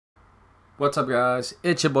What's up, guys?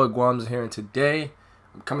 It's your boy Gwamzer here, and today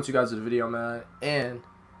I'm coming to you guys with a video, man. And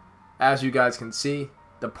as you guys can see,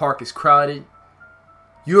 the park is crowded.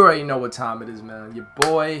 You already know what time it is, man. Your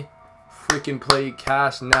boy freaking played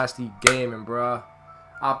CashNasty gaming, bruh.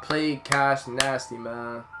 I played CashNasty,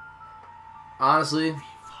 man. Honestly,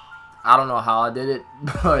 I don't know how I did it,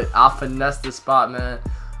 but I finessed the spot, man.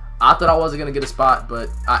 I thought I wasn't gonna get a spot, but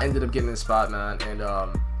I ended up getting a spot, man. And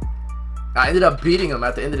I ended up beating him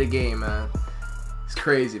at the end of the game, man. It's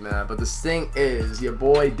crazy, man. But the thing is, your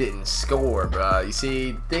boy didn't score, bro. You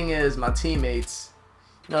see, the thing is, my teammates,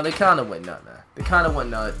 you know, they kind of went nut, man. They kind of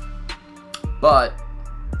went nut. But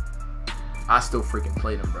I still freaking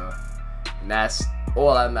played him, bro. And that's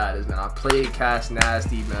all that matters, man. I played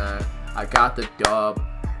CashNasty, man. I got the dub.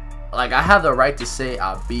 Like, I have the right to say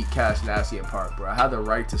I beat CashNasty in Park, bro. I have the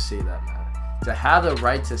right to say that, man. To have the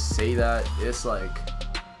right to say that, it's like,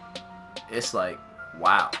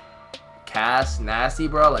 wow. CashNasty,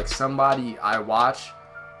 bro, like somebody I watch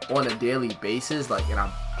on a daily basis, like, and I'm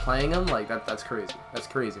playing him, like, that's crazy. That's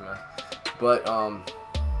crazy, man. But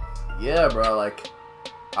yeah, bro, like,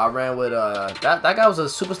 I ran with that guy was a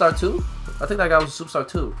superstar too. I think that guy was a superstar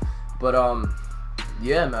too. But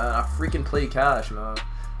yeah, man, I freaking played Cash, man.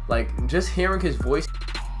 Like, just hearing his voice,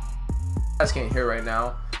 you guys can't hear right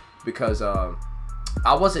now because I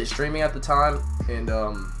wasn't streaming at the time, and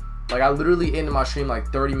like, I literally ended my stream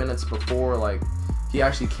like 30 minutes before, like, he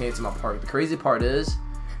actually came to my park. The crazy part is,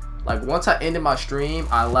 like, once I ended my stream,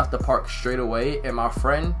 I left the park straight away, and my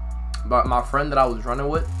friend that I was running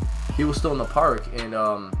with, he was still in the park, and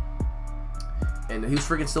he was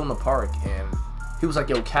freaking still in the park, and he was like,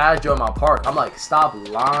 yo, Cash joined my park. I'm like, stop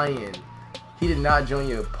lying. He did not join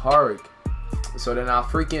your park. So then I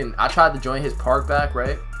tried to join his park back,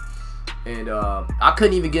 right? And I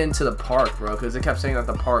couldn't even get into the park, bro, because it kept saying that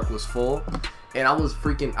the park was full. And I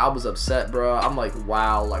was upset, bro. I'm like,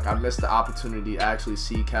 wow, like, I missed the opportunity to actually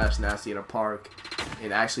see CashNasty in a park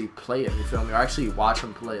and actually play it, you feel me? Or actually watch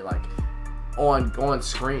him play, like, on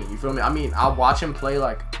screen, you feel me? I mean, I watch him play,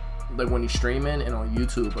 like when he's streaming and on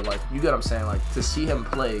YouTube, but, like, you get what I'm saying? Like, to see him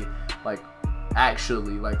play, like,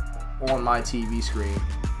 actually, like, on my TV screen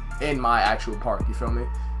in my actual park, you feel me?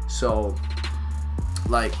 So,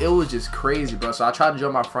 like, it was just crazy, bro. So I tried to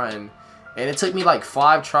join my friend, and it took me like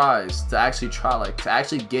 5 tries to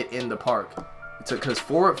actually get in the park. It took, because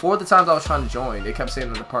four of the times I was trying to join, it kept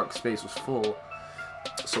saying that the park space was full.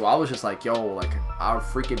 So I was just like, yo, like, I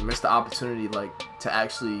freaking missed the opportunity, like, to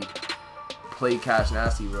actually play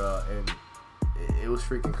CashNasty, bro. And it was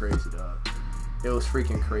freaking crazy, dog. It was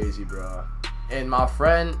freaking crazy, bro. And my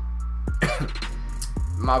friend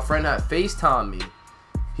had FaceTimed me.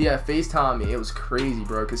 He had FaceTime me. It was crazy,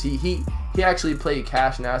 bro, because he actually played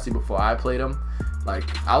CashNasty before I played him. Like,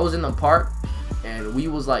 I was in the park, and we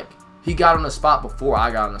was like, he got on the spot before I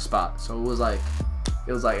got on the spot. So it was like,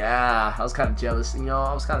 I was kind of jealous, you know.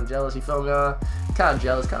 I was kind of jealous, you feel me? Kind of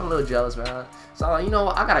jealous, kind of a little jealous, man. So I'm like, you know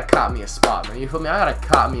what? I gotta cop me a spot, man. You feel me? I gotta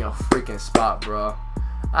cop me a freaking spot, bro.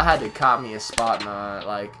 I had to cop me a spot, man.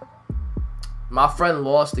 Like, my friend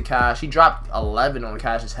lost to Cash. He dropped 11 on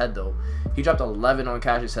Cash's head, though. He dropped 11 on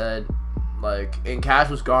Cash's head, like, and Cash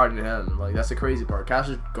was guarding him. Like, that's the crazy part. Cash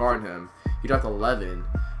was guarding him. He dropped 11.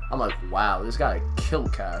 I'm like, wow, this guy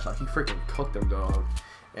killed Cash. Like, he freaking cooked him, dog.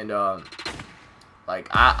 And like,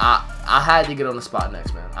 I had to get on the spot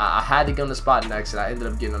next, man. I had to get on the spot next, and I ended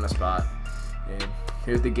up getting on the spot. And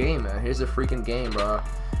here's the game, man. Here's the freaking game, bro.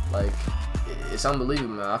 Like, it's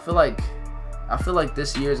unbelievable, man. I feel like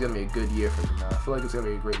this year is gonna be a good year for me, man. I feel like it's gonna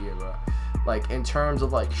be a great year, bro. Like, in terms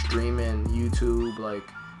of, like, streaming, YouTube, like,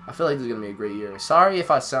 I feel like this is gonna be a great year. Sorry if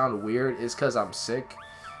I sound weird. It's because I'm sick,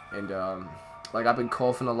 and like, I've been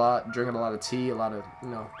coughing a lot, drinking a lot of tea, a lot of, you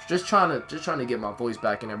know, just trying to get my voice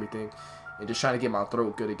back and everything, and just trying to get my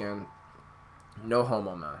throat good again. No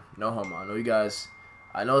homo, man. No homo. I know you guys.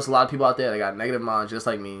 I know there's a lot of people out there that got negative minds just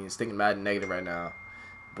like me. It's thinking mad and negative right now,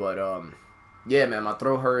 but yeah, man, my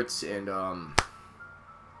throat hurts, and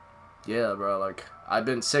yeah, bro, like, I've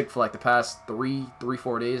been sick for like the past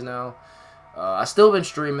 4 days now. I still been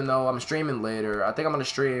streaming, though. I'm streaming later. I think I'm gonna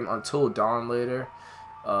stream Until Dawn later.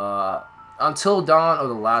 Until Dawn or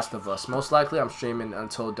The Last of Us. Most likely I'm streaming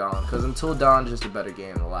Until Dawn, because Until Dawn is just a better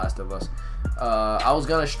game than The Last of Us. I was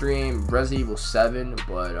gonna stream Resident Evil 7,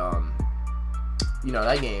 but you know,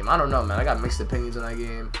 that game, I don't know, man. I got mixed opinions on that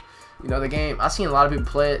game. You know, the game, I've seen a lot of people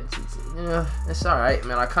play it. Yeah, it's alright,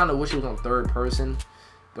 man. I kind of wish it was on 3rd person,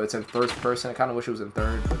 but it's in 1st person. I kind of wish it was in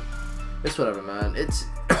 3rd, but it's whatever, man. It's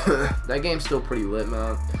that game's still pretty lit,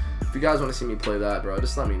 man. If you guys want to see me play that, bro,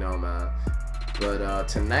 just let me know, man. But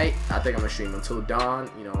tonight, I think I'm gonna stream Until Dawn.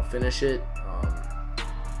 You know, finish it.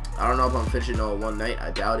 I don't know if I'm finishing it all one night.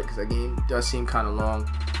 I doubt it because that game does seem kind of long.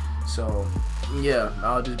 So yeah,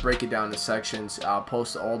 I'll just break it down into sections. I'll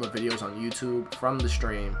post all the videos on YouTube from the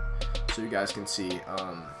stream so you guys can see.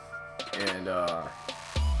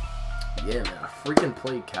 Yeah, man, I freaking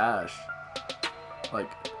played Cash.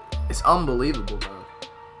 Like, it's unbelievable, man.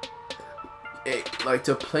 Like,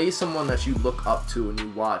 to play someone that you look up to and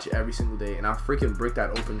you watch every single day, and I freaking break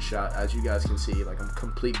that open shot, as you guys can see. Like, I'm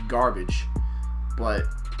complete garbage, but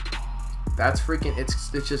that's freaking,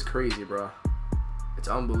 it's just crazy, bro. It's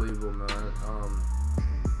unbelievable, man.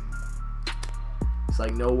 It's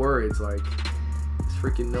like no words, like, it's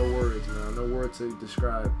freaking no words, man. No words to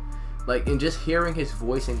describe. Like, and just hearing his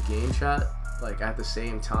voice in game chat, like, at the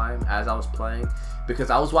same time as I was playing, because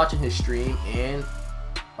I was watching his stream and,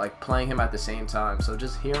 like, playing him at the same time. So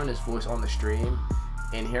just hearing his voice on the stream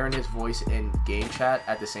and hearing his voice in game chat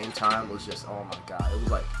at the same time was just, oh my god. It was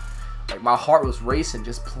like my heart was racing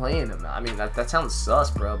just playing him. I mean, that sounds sus,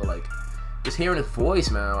 bro, but, like, just hearing his voice,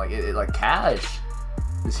 man, like, like, Cash,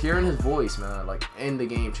 just hearing his voice, man, like, in the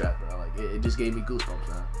game chat, bro, like, it just gave me goosebumps,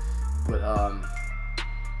 man. But,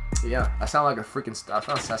 yeah, I sound like a freaking I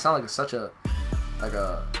sound like such a,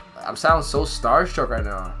 I'm sounding so starstruck right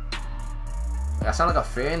now. Like, I sound like a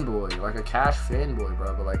fanboy, like a Cash fanboy,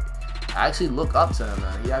 bro. But, like, I actually look up to him,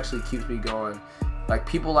 man. He actually keeps me going. Like,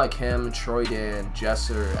 people like him, Troy Dan,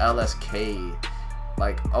 Jesser, LSK,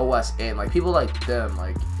 like OSN, like people like them.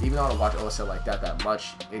 Like, even though I don't watch OSN like that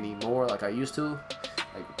much anymore, like I used to.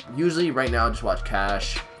 Like, usually right now I just watch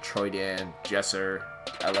Cash, Troy Dan, Jesser,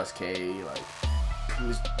 LSK, like.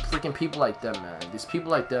 These freaking people like them, man. These people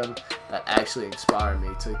like them that actually inspire me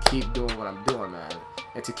to keep doing what I'm doing, man.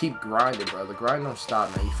 And to keep grinding, bro. The grind don't stop,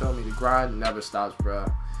 man. You feel me? The grind never stops, bro.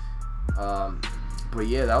 But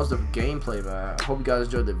yeah, that was the gameplay, man. I hope you guys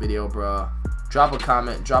enjoyed the video, bro. Drop a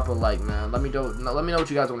comment, drop a like, man. Let me know what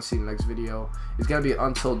you guys want to see in the next video. It's gonna be an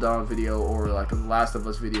Until Dawn video or like a Last of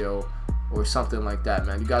Us video or something like that,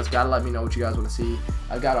 man. You guys gotta let me know what you guys want to see.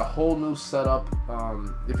 I got a whole new setup.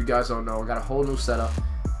 If you guys don't know, I got a whole new setup.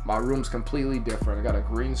 My room's completely different. I got a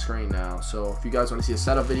green screen now. So if you guys want to see a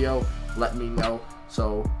setup video, let me know.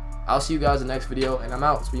 So I'll see you guys in the next video, and I'm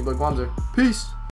out. It's me, your boy Gwamzer. Peace.